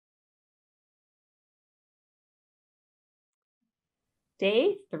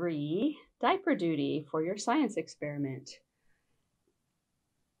Day 3, diaper duty for your science experiment.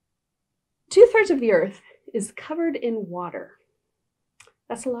 2/3 of the earth is covered in water.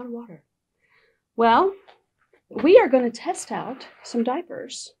 That's a lot of water. Well, we are going to test out some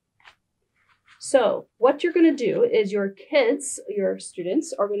diapers. So what you're going to do is your kids, your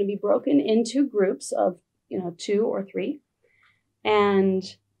students, are going to be broken into groups of 2 or 3.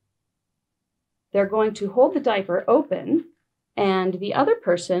 And they're going to hold the diaper open, and the other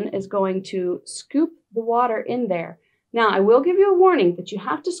person is going to scoop the water in there. Now, I will give you a warning that you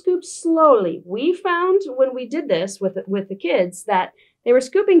have to scoop slowly. We found when we did this with the kids that they were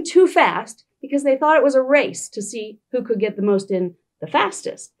scooping too fast because they thought it was a race to see who could get the most in the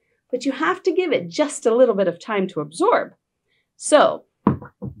fastest. But you have to give it just a little bit of time to absorb. So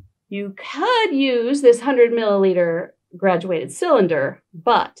you could use this 100 milliliter graduated cylinder,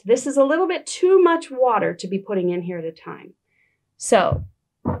 but this is a little bit too much water to be putting in here at a time. So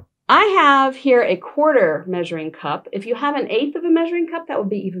I have here a 1/4 measuring cup. If you have 1/8 of a measuring cup, that would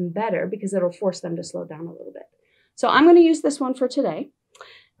be even better because it'll force them to slow down a little bit. So I'm going to use this one for today.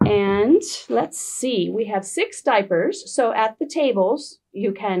 And let's see, we have 6 diapers. So at the tables,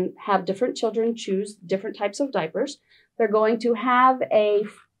 you can have different children choose different types of diapers. They're going to have a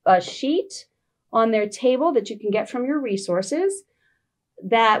sheet on their table that you can get from your resources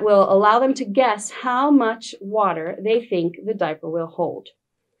that will allow them to guess how much water they think the diaper will hold.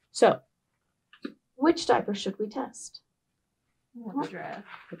 So, which diaper should we test? The giraffe.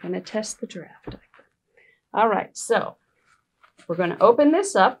 We're going to test the giraffe diaper. All right, so we're going to open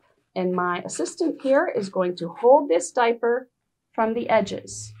this up, and my assistant here is going to hold this diaper from the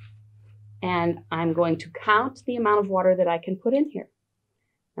edges. And I'm going to count the amount of water that I can put in here.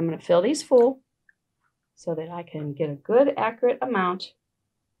 I'm going to fill these full so that I can get a good, accurate amount.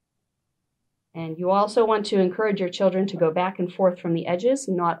 And you also want to encourage your children to go back and forth from the edges,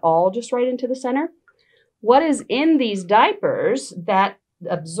 not all just right into the center. What is in these diapers that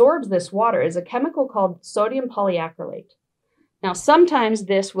absorbs this water is a chemical called sodium polyacrylate. Now, sometimes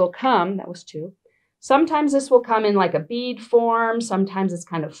this will come, that was 2. Sometimes this will come in like a bead form. Sometimes it's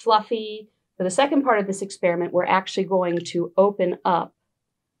kind of fluffy. For the second part of this experiment, we're actually going to open up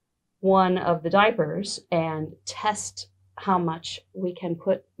one of the diapers and test how much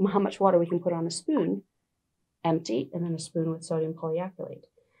water we can put on a spoon, empty, and then a spoon with sodium polyacrylate.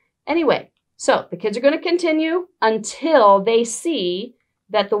 Anyway, so the kids are going to continue until they see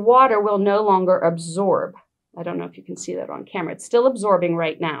that the water will no longer absorb. I don't know if you can see that on camera. It's still absorbing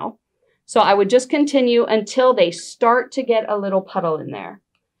right now. So I would just continue until they start to get a little puddle in there.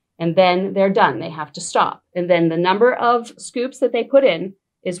 And then they're done. They have to stop. And then the number of scoops that they put in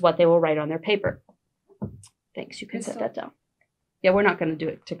is what they will write on their paper. Thanks. You can set that down. Yeah, we're not going to do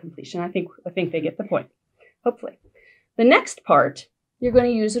it to completion. I think they get the point, hopefully. The next part, you're going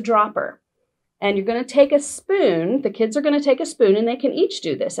to use a dropper. And you're going to take a spoon. The kids are going to take a spoon, and they can each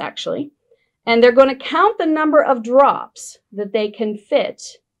do this, actually. And they're going to count the number of drops that they can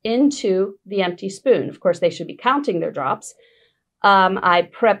fit into the empty spoon. Of course, they should be counting their drops. I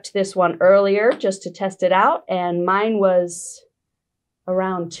prepped this one earlier just to test it out, and mine was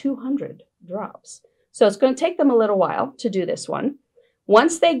around 200 drops. So it's going to take them a little while to do this one.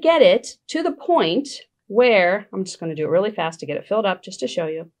 Once they get it to the point where, I'm just going to do it really fast to get it filled up just to show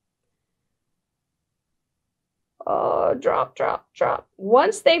you. Oh, drop, drop, drop.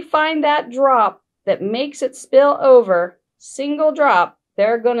 Once they find that drop that makes it spill over, single drop,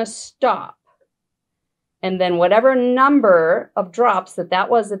 they're going to stop. And then whatever number of drops that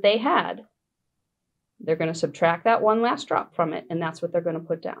was that they had, they're going to subtract that one last drop from it, and that's what they're going to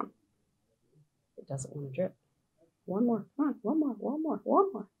put down. It doesn't want to drip. One more. Come on. One more. One more.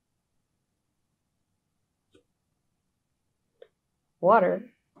 One more.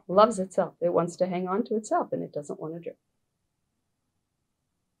 Water loves itself. It wants to hang on to itself, and it doesn't want to drip.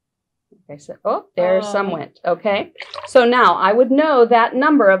 Okay, so, oh, there's some went. Okay, so now I would know that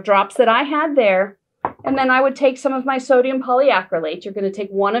number of drops that I had there, and then I would take some of my sodium polyacrylate. You're going to take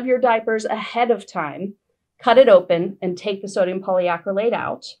one of your diapers ahead of time, cut it open, and take the sodium polyacrylate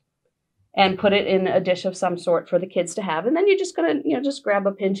out, and put it in a dish of some sort for the kids to have. And then you're just going to, just grab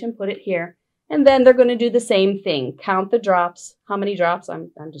a pinch and put it here. And then they're going to do the same thing. Count the drops. How many drops? I'm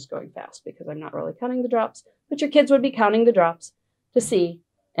just going fast because I'm not really counting the drops. But your kids would be counting the drops to see.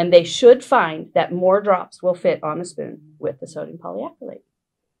 And they should find that more drops will fit on a spoon with the sodium polyacrylate.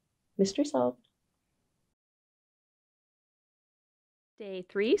 Mystery solved. Day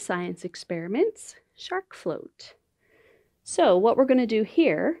 3, science experiments, shark float. So what we're going to do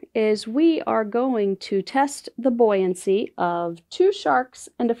here is we are going to test the buoyancy of 2 sharks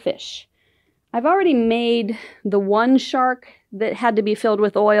and a fish. I've already made the one shark that had to be filled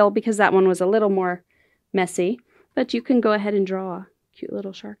with oil because that one was a little more messy. But you can go ahead and draw a cute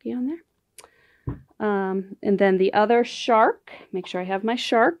little sharky on there. And then the other shark, make sure I have my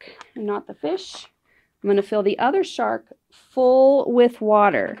shark and not the fish. I'm going to fill the other shark full with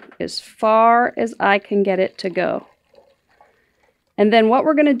water as far as I can get it to go. And then what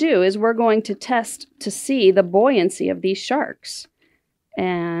we're going to do is we're going to test to see the buoyancy of these sharks.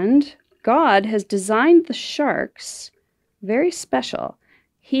 And God has designed the sharks very special.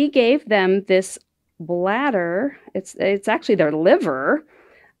 He gave them this bladder, it's actually their liver,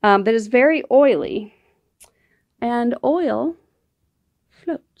 that is very oily. And oil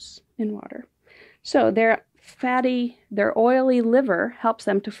floats in water. So their oily liver helps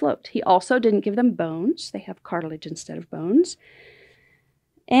them to float. He also didn't give them bones. They have cartilage instead of bones.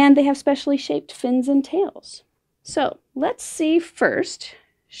 And they have specially shaped fins and tails. So let's see first,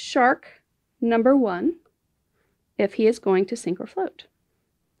 shark number 1, if he is going to sink or float.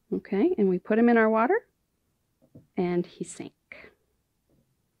 Okay, and we put him in our water, and he sank.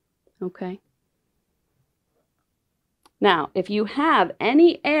 Okay. Now, if you have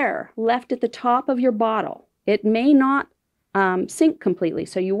any air left at the top of your bottle, it may not sink completely.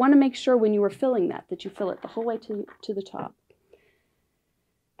 So you want to make sure when you are filling that you fill it the whole way to the top.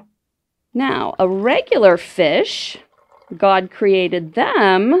 Now, a regular fish, God created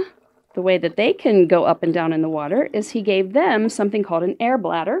them, the way that they can go up and down in the water is He gave them something called an air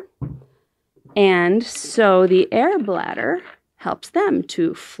bladder. And so the air bladder helps them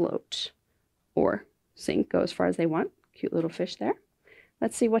to float or sink, go as far as they want. Cute little fish there.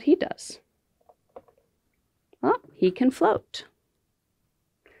 Let's see what he does. Well, he can float.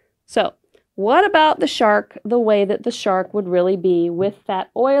 So, what about the shark, the way that the shark would really be with that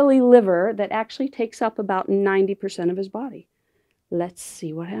oily liver that actually takes up about 90% of his body? Let's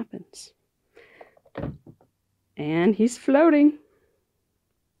see what happens. And he's floating.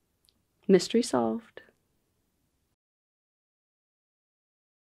 Mystery solved.